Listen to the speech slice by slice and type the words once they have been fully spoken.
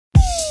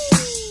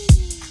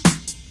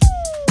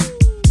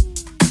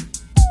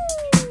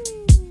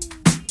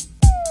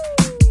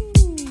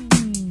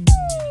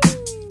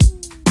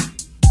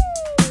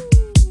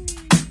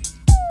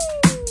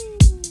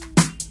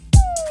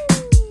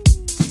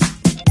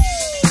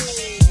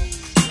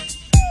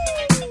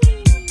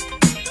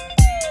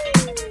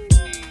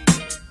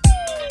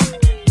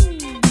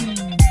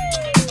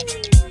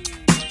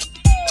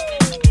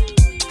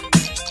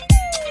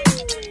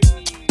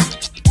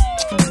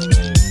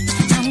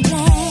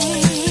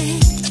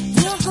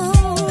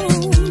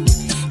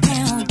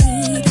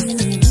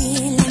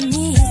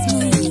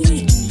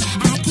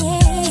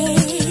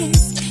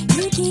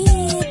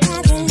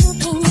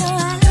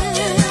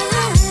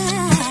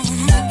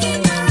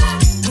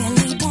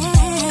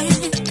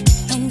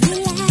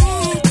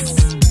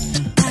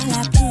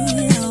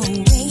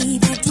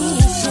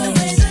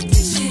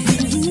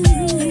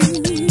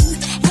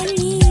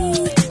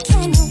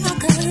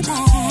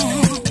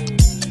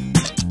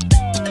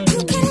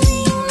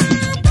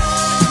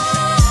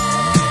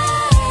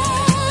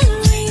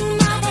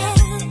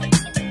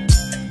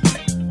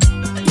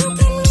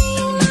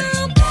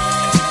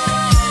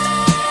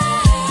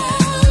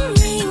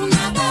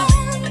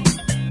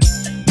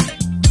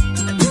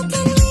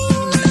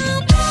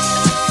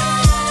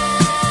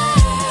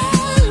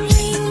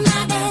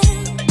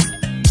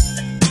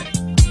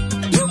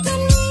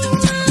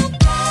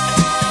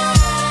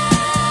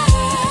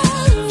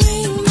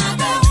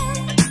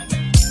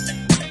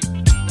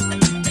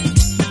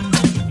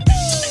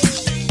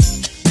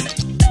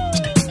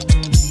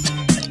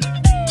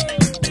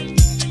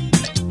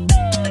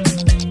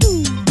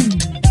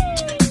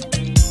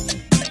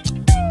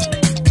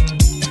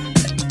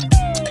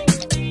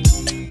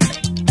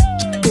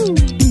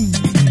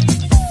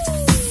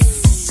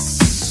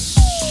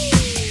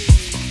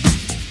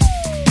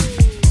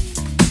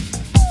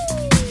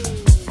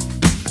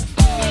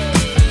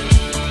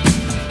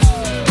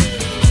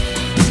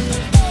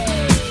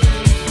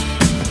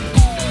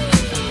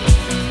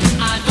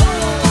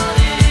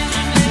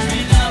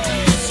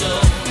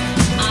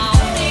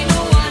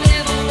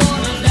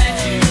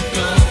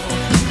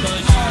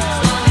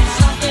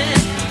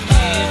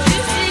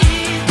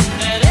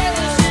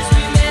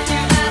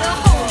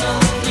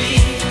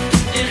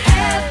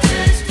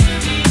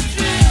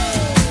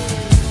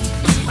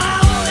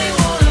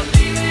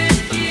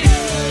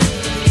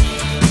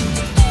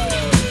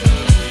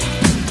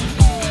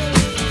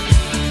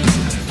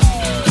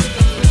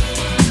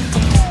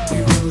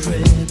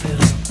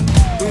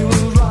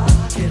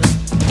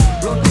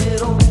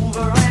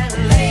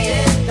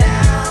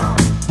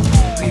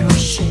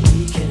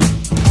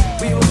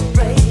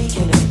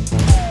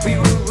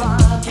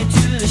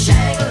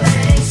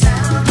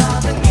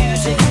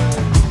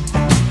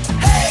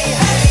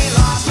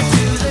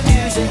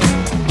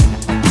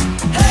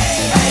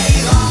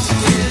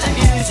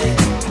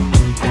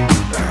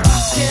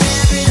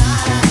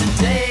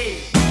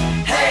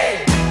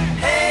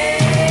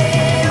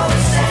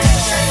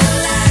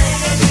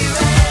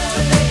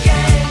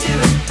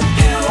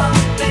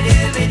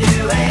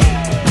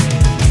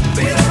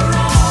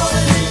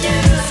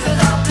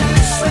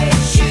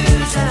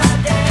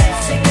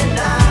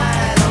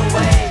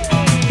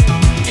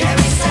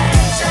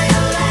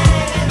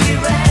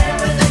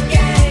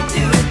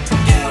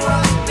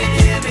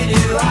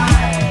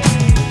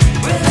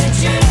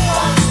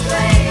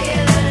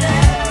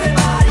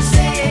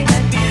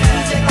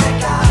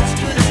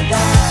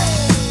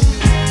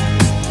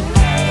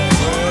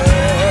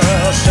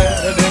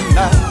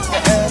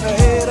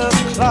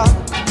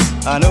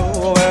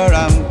know where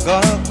I'm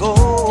gonna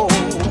go.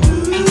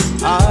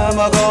 I'm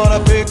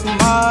gonna pick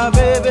my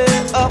baby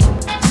up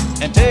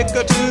and take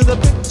her to the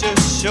picture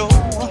show.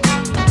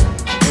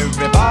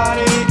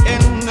 Everybody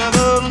in the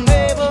little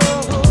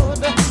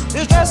neighborhood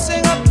is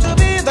dressing up to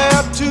be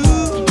there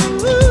too.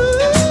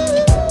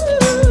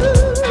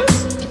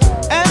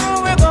 And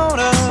we're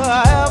gonna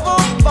have a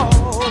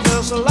ball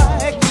just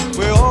like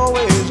we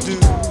always do.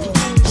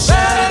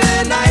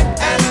 Saturday night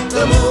at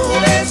the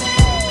movies,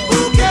 who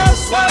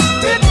cares what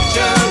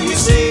picture you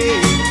see?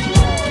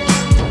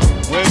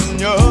 When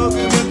you're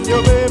hugging with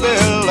your baby,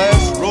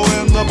 last row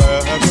in the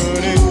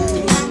balcony.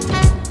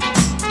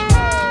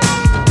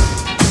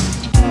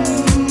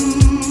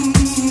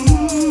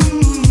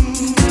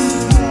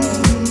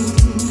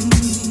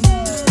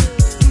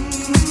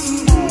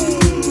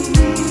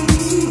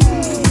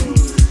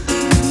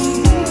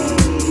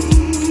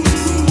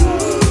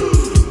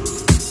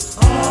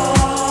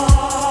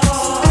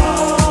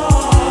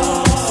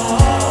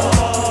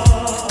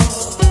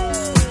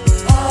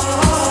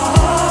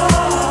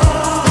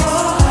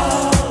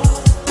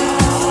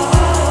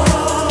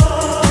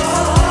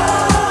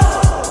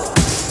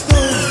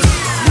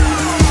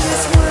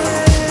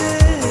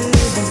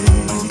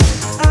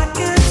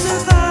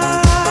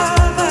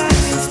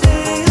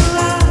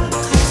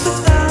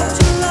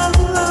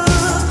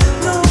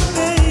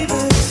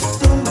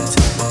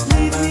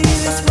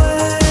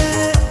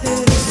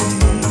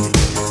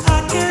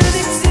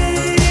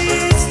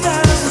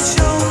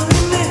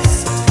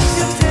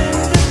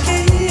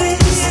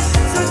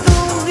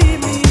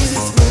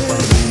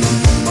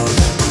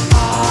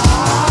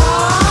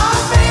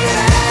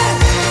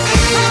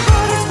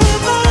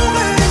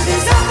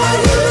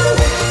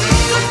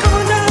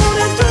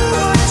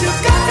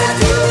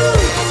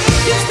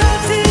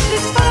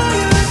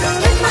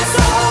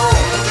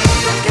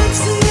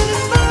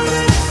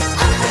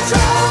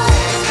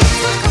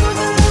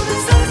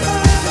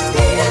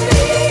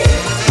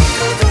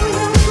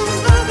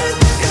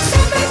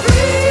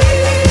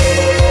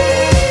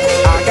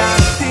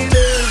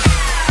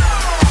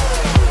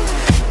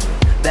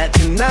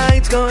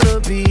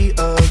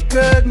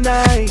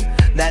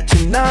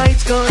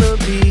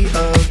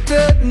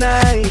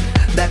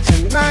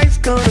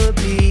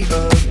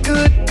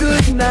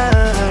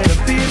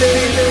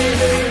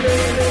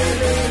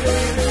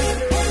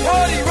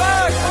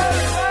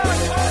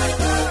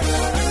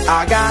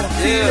 I got a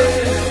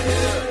feeling.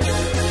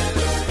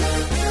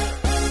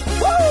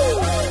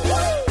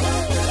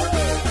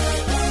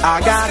 I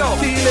got a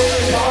feeling.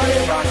 Party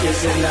rock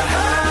is in the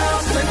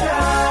house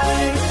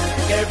tonight.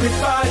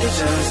 Everybody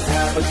just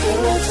have a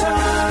good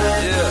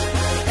time.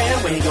 And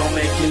we gon'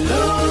 make you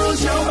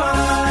lose your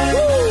mind.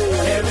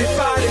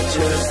 Everybody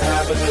just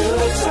have a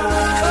good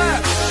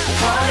time.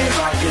 Party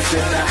rock is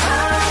in the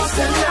house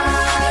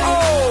tonight.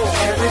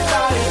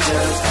 Everybody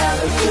just have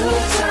a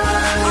good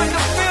time.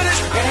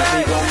 And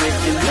we gon' make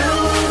you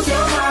lose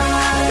your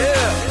mind.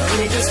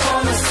 We just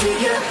wanna see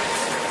you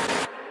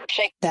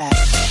shake that.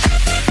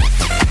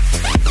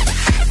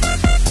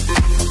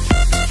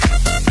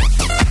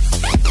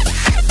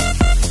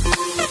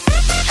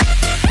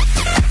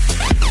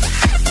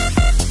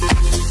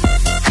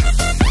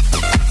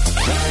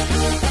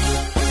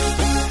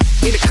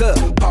 In the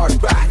club, party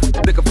rock.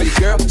 Looking for the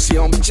girl, she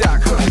on my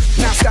jock, huh?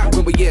 Now stop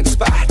when we in the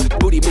spot.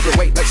 Booty moving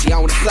weight like she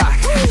on the block.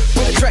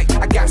 With a Drake,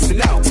 I got to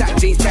know. Tight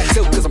jeans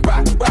tattoo, cause I'm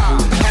rock, raw.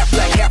 Half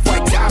black, half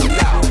white, diamond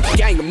now.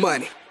 Gang of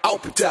money,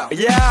 open up.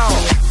 Yeah,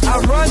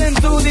 I'm running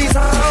through these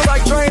halls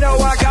like Drano.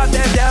 I got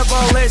that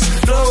devilish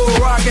flow.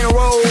 Rock and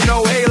roll,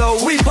 no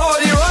halo. We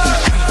party rock.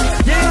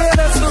 Yeah,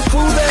 that's the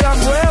crew that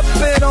I'm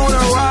repping on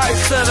a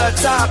rise to the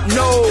top.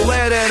 No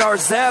lead in our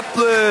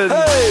Zeppelin.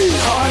 Hey,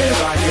 party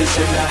rock is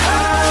in the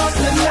house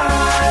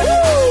tonight.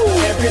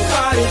 Woo!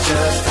 Everybody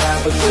just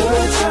have a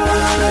good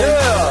time.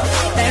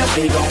 Yeah, and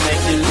we gon'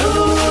 make you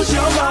lose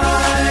your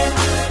mind.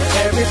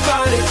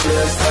 Everybody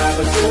just have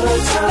a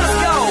good time. Let's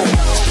go.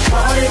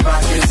 Party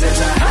rock is in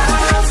the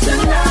house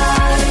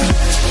tonight.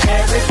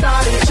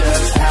 Everybody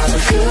just have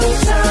a good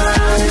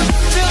time.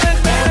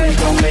 And we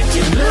gon' make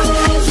you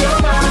lose your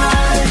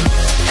mind.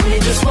 We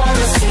just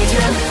wanna see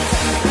you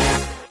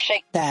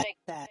shake that.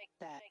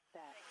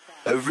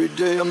 Every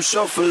day I'm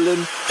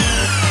shuffling.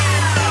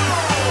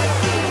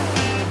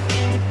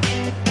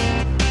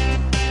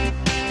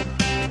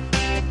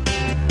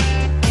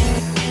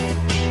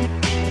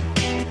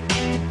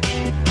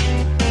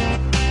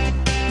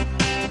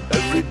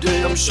 Every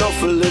day I'm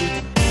shuffling.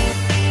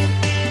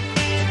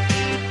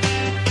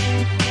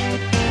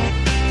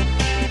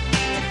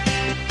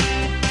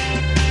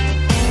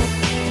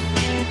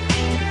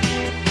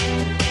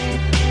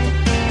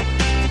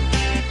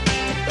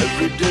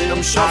 Every day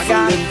I'm shuffling. I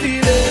got a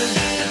feeling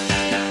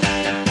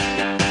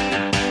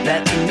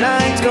that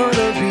tonight's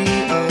gonna be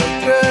a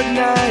good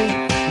night.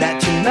 That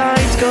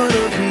tonight's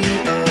gonna be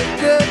a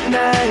good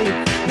night.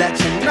 That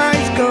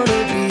tonight's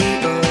gonna be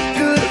a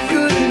good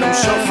night. I'm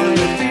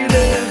shuffling.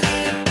 Feeling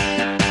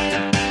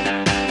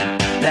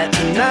that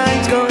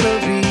tonight's gonna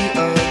be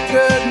a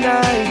good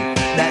night.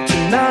 That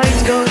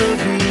tonight's gonna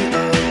be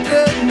a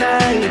good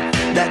night.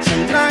 That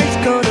tonight nights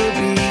come